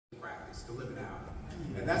practice, to live it out.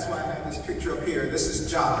 And that's why I have this picture up here. This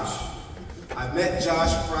is Josh. I met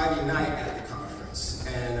Josh Friday night at the conference,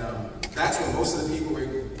 and that's when most of the people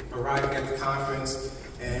were arriving at the conference,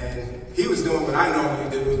 and he was doing what I normally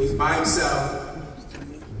do. He's by himself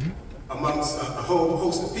amongst a whole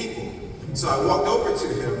host of people. So I walked over to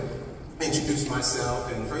him, introduced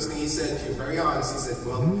myself, and the first thing he said, he was very honest, he said,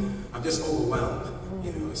 well, I'm just overwhelmed.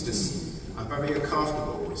 You know, it's just, I'm very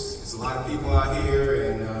uncomfortable. There's a lot of people out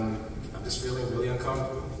here, and I'm just feeling really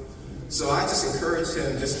uncomfortable. So I just encouraged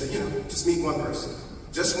him just to, just meet one person,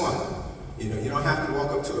 just one. You know, you don't have to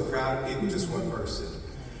walk up to a crowd of people, just one person.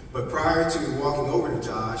 But prior to walking over to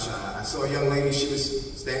Josh, I saw a young lady, she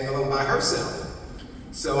was standing alone by herself.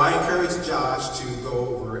 So I encouraged Josh to go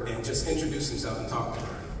over and just introduce himself and talk to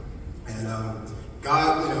her. And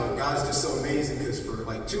God, God is just so amazing because for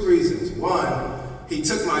like two reasons. One, he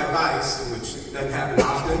took my advice, which doesn't happen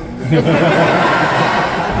often.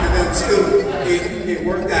 And then two, it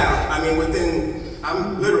worked out. I mean,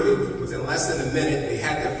 literally within less than a minute, they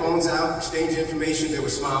had their phones out, exchanged information, there were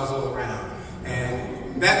smiles all around.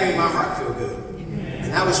 And that made my heart feel good.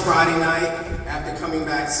 And that was Friday night. After coming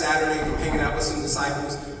back Saturday from hanging out with some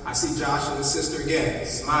disciples, I see Josh and his sister again,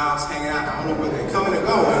 smiles, hanging out. I don't know where they're coming or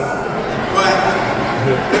going, but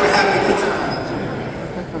they were having a good time.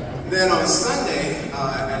 Then on Sunday,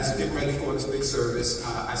 as getting ready for this big service,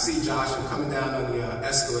 I see Josh, I'm coming down on the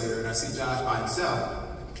escalator, and I see Josh by himself.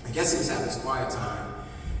 I guess he was having his quiet time.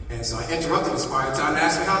 And so I interrupted his quiet time and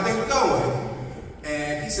asked him how things were going.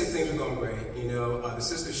 And he said things were going great. The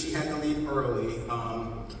sister, she had to leave early,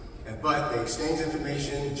 but they exchanged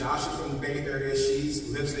information. Josh is from the Bay Area. She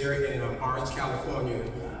lives there in Orange, California.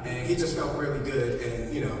 And he just felt really good. And,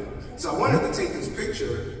 so I wanted to take this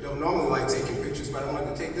picture. Don't normally like taking pictures, but I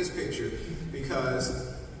wanted to take this picture because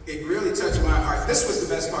it really touched my heart. This was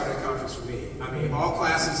the best part of the conference for me. I mean, all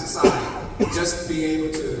classes aside, just being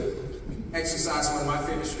able to exercise one of my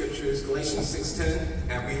favorite scriptures, Galatians 6:10,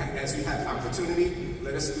 and as we have opportunity,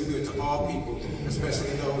 let us do good to all people,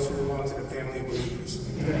 especially those who belong to the family of believers.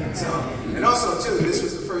 So, and also too, this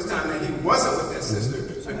was the first time that he wasn't with that sister,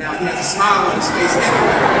 but now he has a smile on his face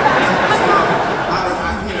anyway. So,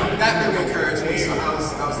 that really encouraged me. So I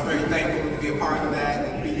was very thankful to be a part of that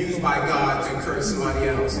and be used by God to encourage somebody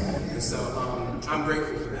else. And so I'm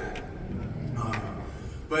grateful for that.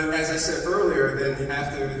 But as I said earlier, then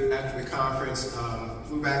after the conference,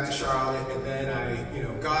 flew back to Charlotte, and then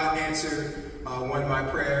God answered one of my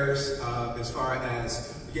prayers as far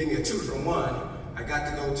as giving me a 2-for-1. I got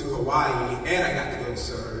to go to Hawaii, and I got to go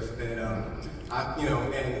surf. And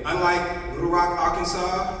and unlike Little Rock,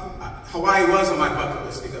 Arkansas, Hawaii was on my bucket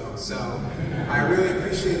list to go. So I really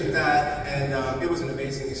appreciated that, and it was an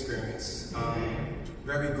amazing experience.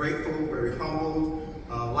 Very grateful, very humbled.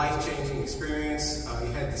 Life-changing experience.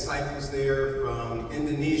 You had disciples there from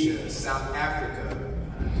Indonesia, South Africa,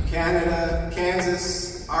 Canada,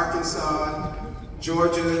 Kansas, Arkansas,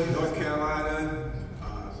 Georgia, North Carolina,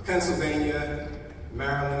 Pennsylvania,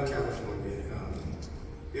 Maryland, California.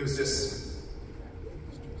 It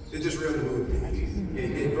just really moved me.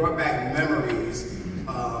 It brought back memories,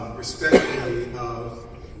 respectively, of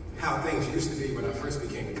how things used to be when I first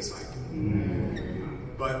became a disciple.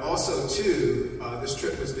 But also, too, this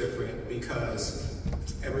trip was different because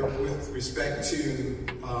with respect to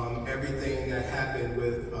everything that happened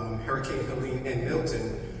with Hurricane Helene and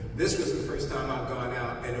Milton, this was the first time I've gone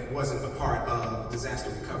out and it wasn't a part of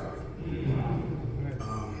disaster recovery.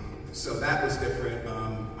 So that was different.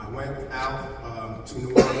 I went out to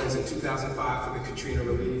New Orleans in 2005 for the Katrina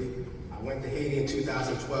relief. I went to Haiti in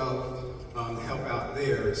 2012 to help out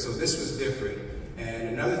there. So this was different. And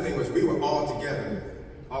another thing was we were all together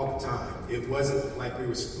all the time. It wasn't like we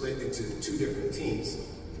were split into two different teams.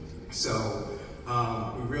 So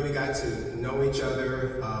we really got to know each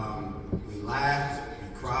other. We laughed, we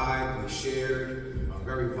cried, we shared,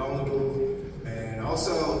 very vulnerable. And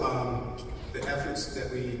also the efforts that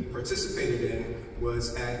we participated in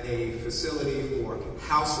was at a facility for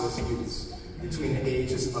houseless youths between the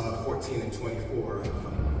ages of 14 and 24.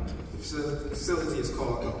 The facility is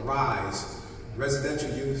called RISE,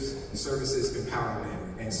 Residential Youth Services Empowerment.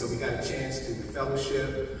 And so we got a chance to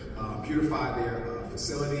fellowship, beautify their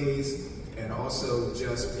facilities, and also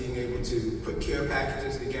just being able to put care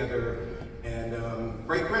packages together and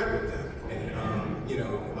break bread with them, and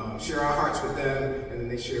share our hearts with them, and then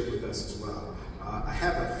they share with us as well. I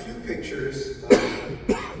have a few pictures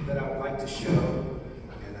that I would like to show,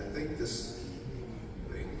 and I think this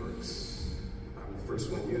thing works. I'm the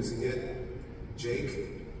first one using it.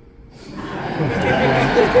 Jake.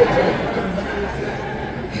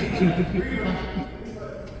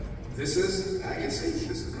 This is, I can see,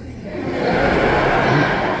 this is great.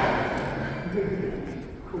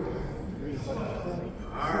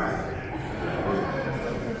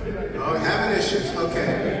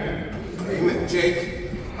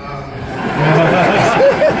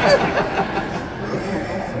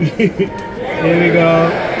 Here we go.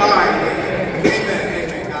 All right.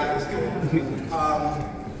 Amen. God is good.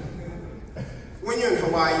 When you're in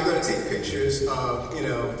Hawaii, you're going to take pictures of,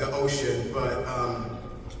 the ocean, but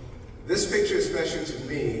this picture is special to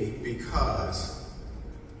me because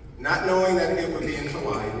not knowing that it would be in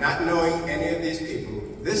Hawaii, not knowing any of these people,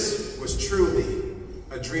 this was truly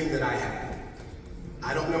a dream that I had.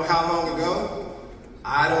 I don't know how long ago.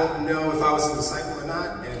 I don't know if I was a disciple or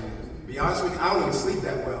not, and to be honest with you, I don't even sleep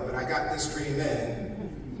that well, but I got this dream in,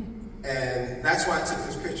 and that's why I took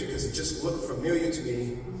this picture, because it just looked familiar to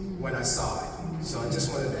me when I saw it. So I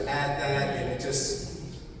just wanted to add that, and I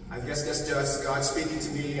guess that's just God speaking to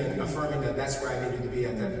me and affirming that that's where I needed to be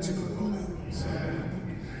at that particular moment. So,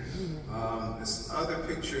 this other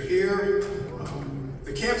picture here,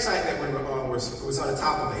 the campsite that we were on was on the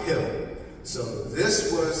top of a hill. So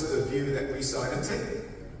this was the view that we saw. It took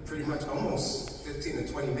pretty much almost 15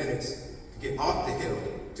 to 20 minutes to get off the hill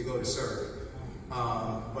to go to serve.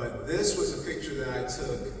 But this was a picture that I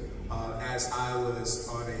took as I was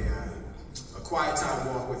on a quiet time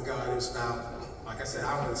walk with God. It was about, like I said,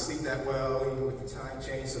 I don't really sleep that well, even with the time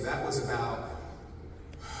change. So that was about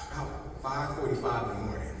 5:45 in the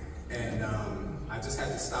morning. And I just had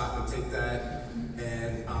to stop and take that.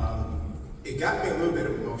 And it got me a little bit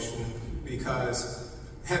of emotion because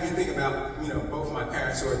have you think about, both my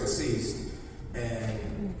parents who are deceased.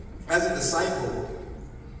 And as a disciple,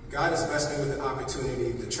 God has blessed me with the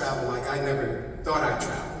opportunity to travel like I never thought I'd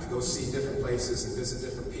travel, to go see different places and visit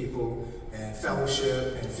different people and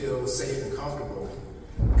fellowship and feel safe and comfortable.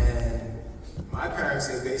 And my parents,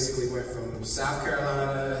 they basically went from South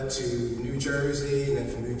Carolina to New Jersey, and then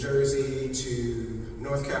from New Jersey to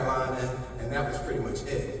North Carolina, and that was pretty much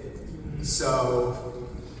it. So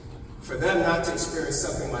for them not to experience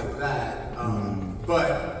something like that,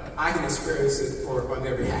 but I can experience it on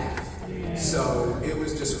their behalf. So it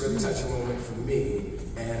was just a really touching moment for me,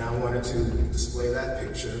 and I wanted to display that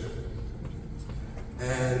picture.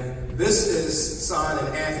 And this is Son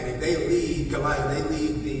and Anthony. They lead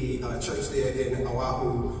the church there in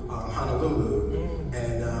Oahu, Honolulu.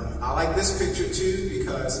 And I like this picture too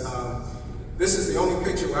because this is the only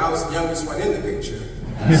picture where I was the youngest one in the picture.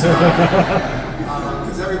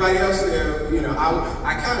 Because everybody else there,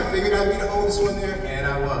 I kind of figured I'd be the oldest one there, and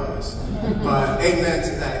I was. But amen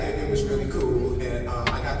to that, it was really cool, and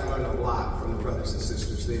I got to learn a lot from the brothers and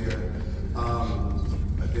sisters there.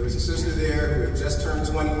 There was a sister there who had just turned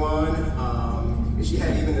 21, and she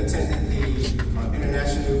hadn't even attended the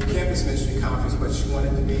International Campus Ministry Conference, but she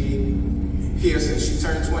wanted to be here since she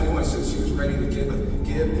turned 21, so she was ready to give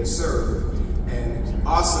and serve. And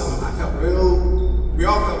awesome, we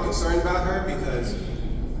all felt concerned about her because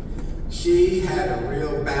she had a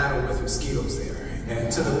real battle with mosquitoes there. And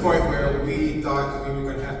to the point where we thought we were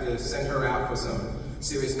going to have to send her out for some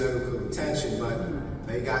serious medical attention, but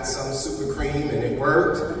they got some super cream and it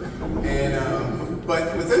worked. And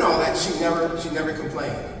but within all that, she never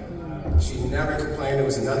complained. She never complained. There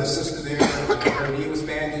was another sister there. Her knee was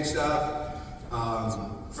bandaged up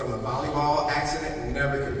from a volleyball accident and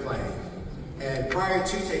never complained. And prior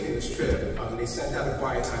to taking this trip, they sent out a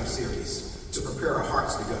quiet time series to prepare our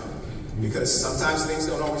hearts to go. Because sometimes things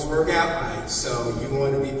don't always work out right, so you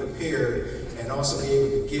want to be prepared and also be able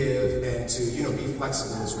to give and to be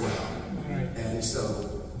flexible as well. And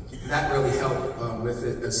so that really helped with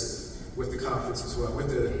the conference as well, with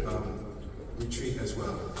the retreat as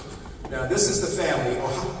well. Now this is the family,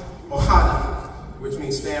 Ohana, which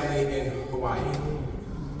means family in Hawaii.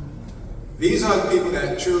 These are the people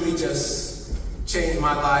that truly just changed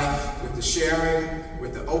my life with the sharing,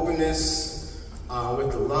 with the openness,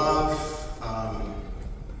 with the love.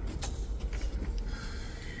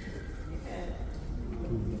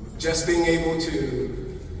 Just being able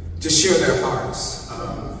to just share their hearts.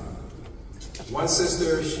 One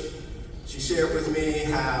sister, she shared with me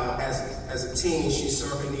how as a teen she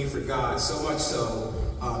saw her need for God, so much so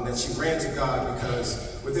that she ran to God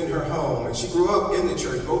because within her home, and she grew up in the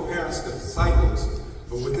church, both parents were disciples,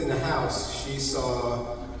 but within the house she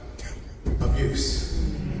saw abuse,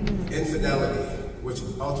 infidelity, which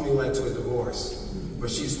ultimately led to a divorce. But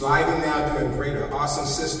she's thriving now, doing great, her awesome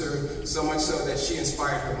sister, so much so that she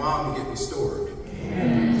inspired her mom to get restored.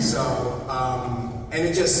 So, and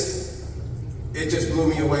it just blew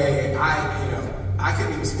me away. I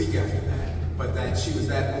couldn't even speak after that, but that she was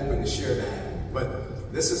that open to share that.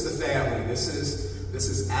 But this is the family. This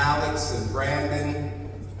is Alex and Brandon,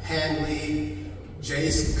 Hanley,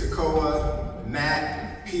 Jace, Kakoa,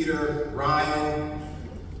 Matt, Peter, Ryan,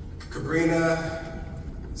 Cabrina,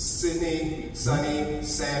 Sydney, Sunny,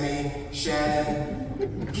 Sammy,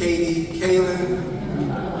 Shannon, Katie, Kaylin,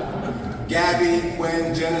 Gabby,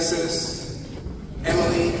 Gwen, Genesis,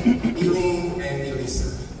 Emily, Eileen, and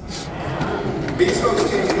Elisa. These folks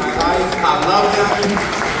changed my life. I love them.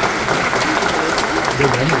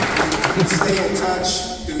 Stay in touch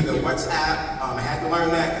through the WhatsApp. I had to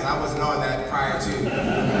learn that because I wasn't on that prior to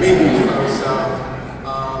meeting you folks. So,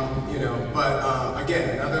 you know, but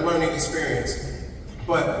again, another learning experience.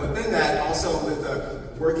 But within that, also with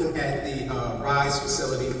working at the RISE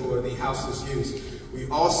facility for the houseless youth, we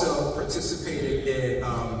also participated in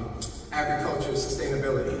agricultural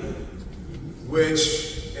sustainability,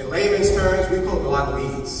 which in layman's terms, we pulled a lot of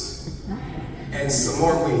weeds and some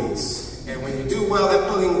more weeds. And when you do well at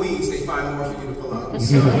pulling weeds, they find more for you to pull up.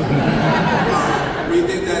 So we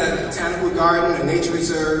did that at a botanical garden, a nature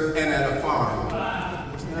reserve, and at a farm.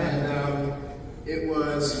 And it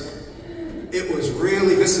was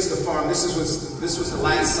really, this is the farm, this was the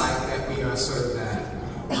last site that we served at.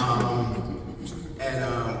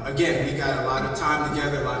 Again, we got a lot of time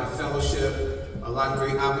together, a lot of fellowship, a lot of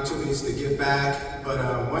great opportunities to give back. But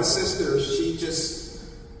one sister, she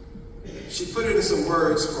put it in some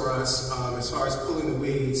words for us as far as pulling the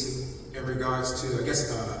weeds in regards to, I guess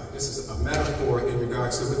this is a metaphor in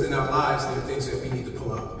regards to within our lives, there are things that we need to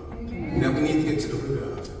pull up, that we need to get to the root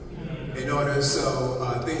of. In order so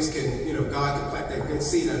things can, you know, God can plant that good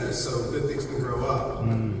seed in us so good things can grow up.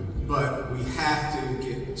 But we have to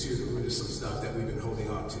get to the root of some stuff that we've been holding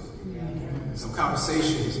on to. Some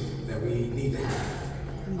conversations that we need to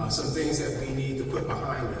have. Some things that we need to put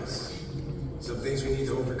behind us. Some things we need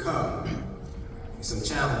to overcome. Some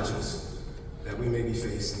challenges that we may be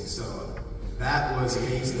facing. So that was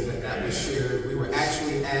amazing that was shared. We were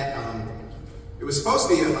actually at, it was supposed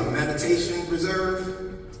to be a meditation reserve,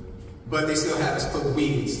 but they still had us pull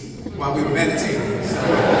weeds while we were meditating. So.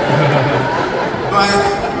 but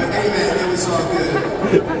amen, it was all good.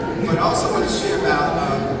 But I also want to share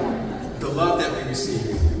about the love that we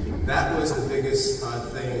received. That was the biggest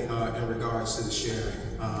thing in regards to the sharing,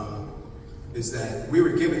 is that we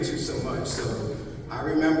were given to so much. So I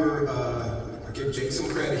remember, I give Jake some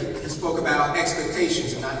credit, he spoke about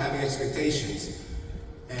expectations and not having expectations.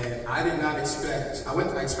 And I did not expect, I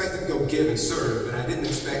expected to go give and serve, but I didn't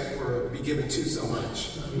expect to be given to so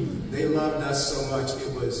much. They loved us so much,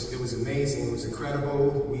 it was amazing, it was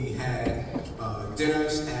incredible. We had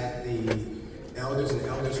dinners at the elders and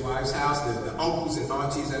elders' wives' house, the uncles and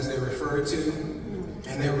aunties as they're referred to,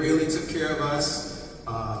 and they really took care of us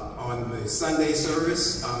on the Sunday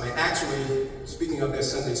service. And actually, speaking of their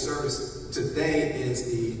Sunday service, today is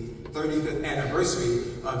the 35th anniversary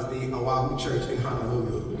of the Oahu Church in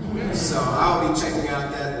Honolulu. So I'll be checking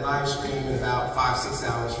out that live stream in about 5-6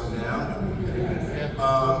 hours from now.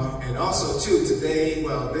 And also too, today,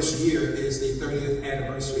 well, this year is the 30th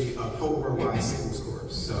anniversary of Hope Worldwide Singles Corps.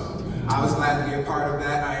 So I was glad to be a part of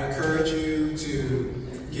that. I encourage you to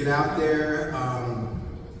get out there,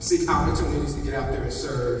 seek opportunities to get out there and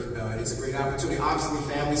serve. It's a great opportunity. Obviously,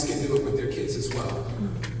 families can do it with their kids as well.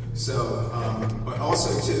 So, but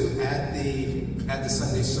also too, at the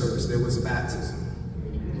Sunday service, there was a baptism.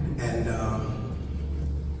 And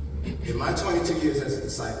in my 22 years as a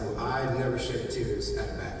disciple, I never shed tears at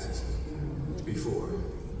a baptism before.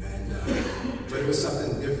 And, but it was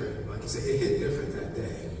something different. Like I said, it hit different that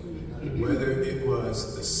day. Whether it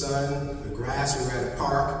was the sun, the grass, we were at a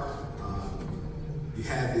park, you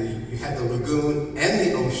had the lagoon and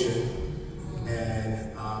the ocean, and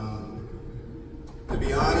to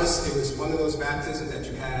be honest, it was one of those baptisms that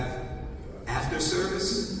you have after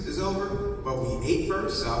service is over, but we ate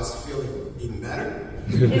first, so I was feeling even better.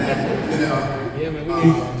 That,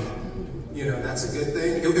 you know, that's a good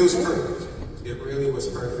thing. It was perfect. It really was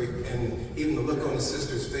perfect, and even the look on the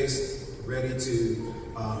sister's face, ready to,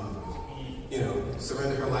 you know,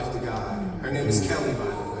 surrender her life to God. Her name is Kelly, by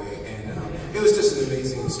the way, and it was just an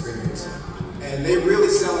amazing experience. And they really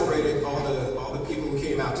celebrated all the people who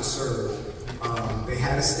came out to serve. They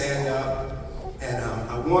had to stand up, and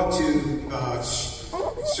I want to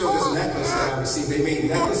show this necklace that I received. They made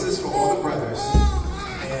necklaces for all the brothers,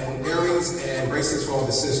 and earrings and bracelets for all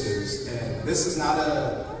the sisters. And this is not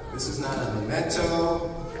a memento.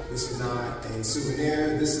 This is not a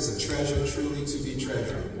souvenir. This is a treasure, truly to be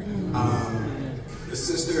treasured. The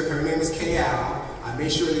sister, her name is Kayal. I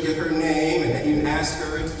made sure to get her name and even asked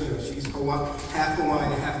her. You know, she's half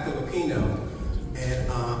Hawaiian and half Filipino. And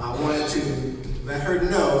I wanted to let her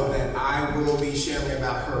know that I will be sharing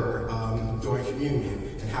about her during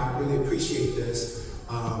communion and how I really appreciate this.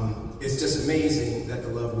 It's just amazing that the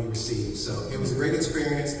love we received. So it was a great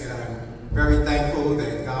experience, and I'm very thankful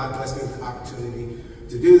that God blessed me with the opportunity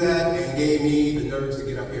to do that and gave me the nerves to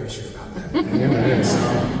get up here and share about that. So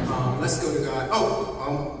let's go to God.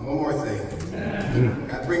 One more thing.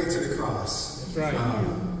 Got to bring it to the cross. That's right.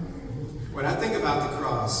 When I think about the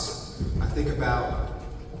cross, I think about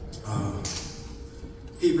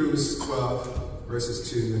Hebrews 12, verses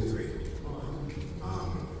 2 and 3.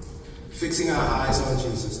 Fixing our eyes on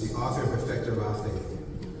Jesus, the author and perfecter of our faith,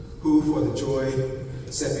 who for the joy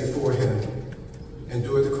set before him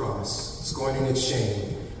endured the cross, scorning its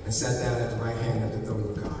shame, and sat down at the right hand of the throne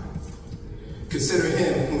of God. Consider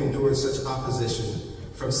him who endured such opposition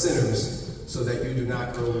from sinners, so that you do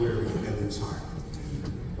not grow weary and lose heart.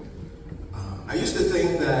 I used to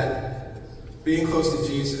think that being close to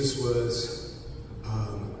Jesus was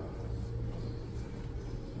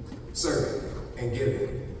serving and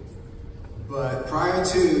giving. But prior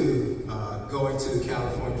to going to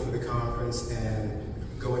California for the conference and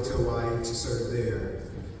going to Hawaii to serve there,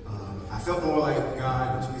 I felt more like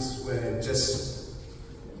God and Jesus when just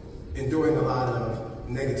enduring a lot of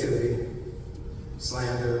negativity,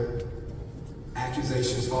 slander,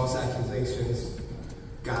 accusations, false accusations,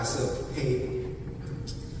 gossip, hate.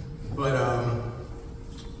 But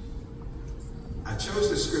I chose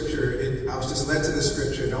the scripture. I was just led to the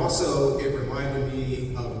scripture, and also it reminded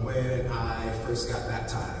me of when I first got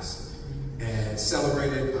baptized and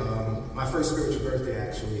celebrated my first spiritual birthday,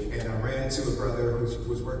 actually. And I ran to a brother who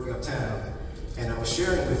was working uptown, and I was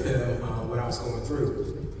sharing with him what I was going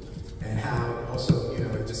through, and how also,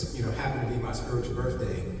 it just happened to be my spiritual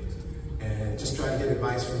birthday, and just trying to get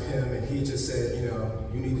advice from him. And he just said,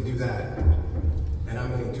 you need to do that. And I'm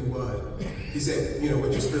going to do what? He said,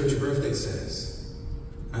 what your spiritual birthday says.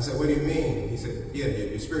 I said, what do you mean? He said, yeah,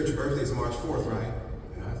 your spiritual birthday is March 4th, right?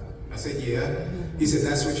 And I said, yeah. He said,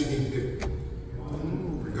 that's what you need to do.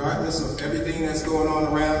 Regardless of everything that's going on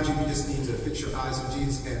around you, you just need to fix your eyes on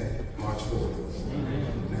Jesus and March 4th.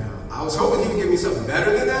 Now, I was hoping he would give me something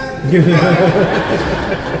better than that.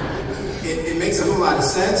 It makes a whole lot of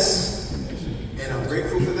sense, and I'm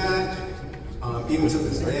grateful for that, even to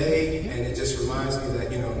this day. And it just reminds me that,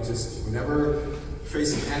 just whenever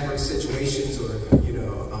facing adverse situations or,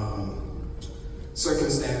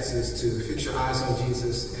 circumstances, to fix your eyes on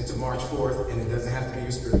Jesus and to March 4th, and it doesn't have to be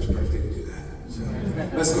your spiritual birthday to do that. So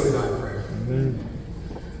let's go to God in prayer. Amen.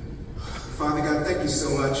 Father God, thank you so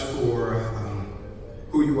much for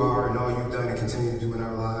who you are and all you've done and continue to do in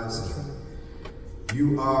our lives.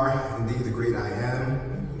 You are indeed the great I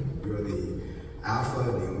am. You're the Alpha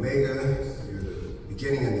and the Omega. You're the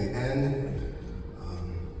beginning and the end.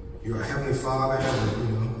 You're our Heavenly Father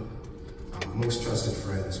and, our most trusted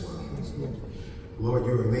friend as well. Lord,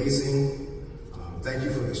 you're amazing. Thank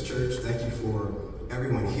you for this church. Thank you for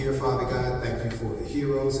everyone here, Father God. Thank you for the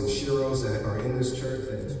heroes and sheroes that are in this church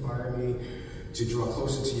that inspire me to draw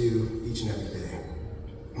closer to you each and every day.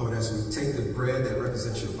 Lord, as we take the bread that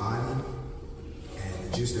represents your body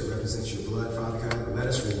and the juice that represents your blood, Father God, let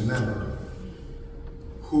us remember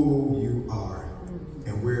who you are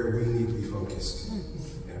and where we need to be focused.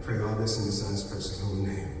 And I pray all this in the Son's precious holy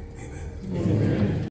name.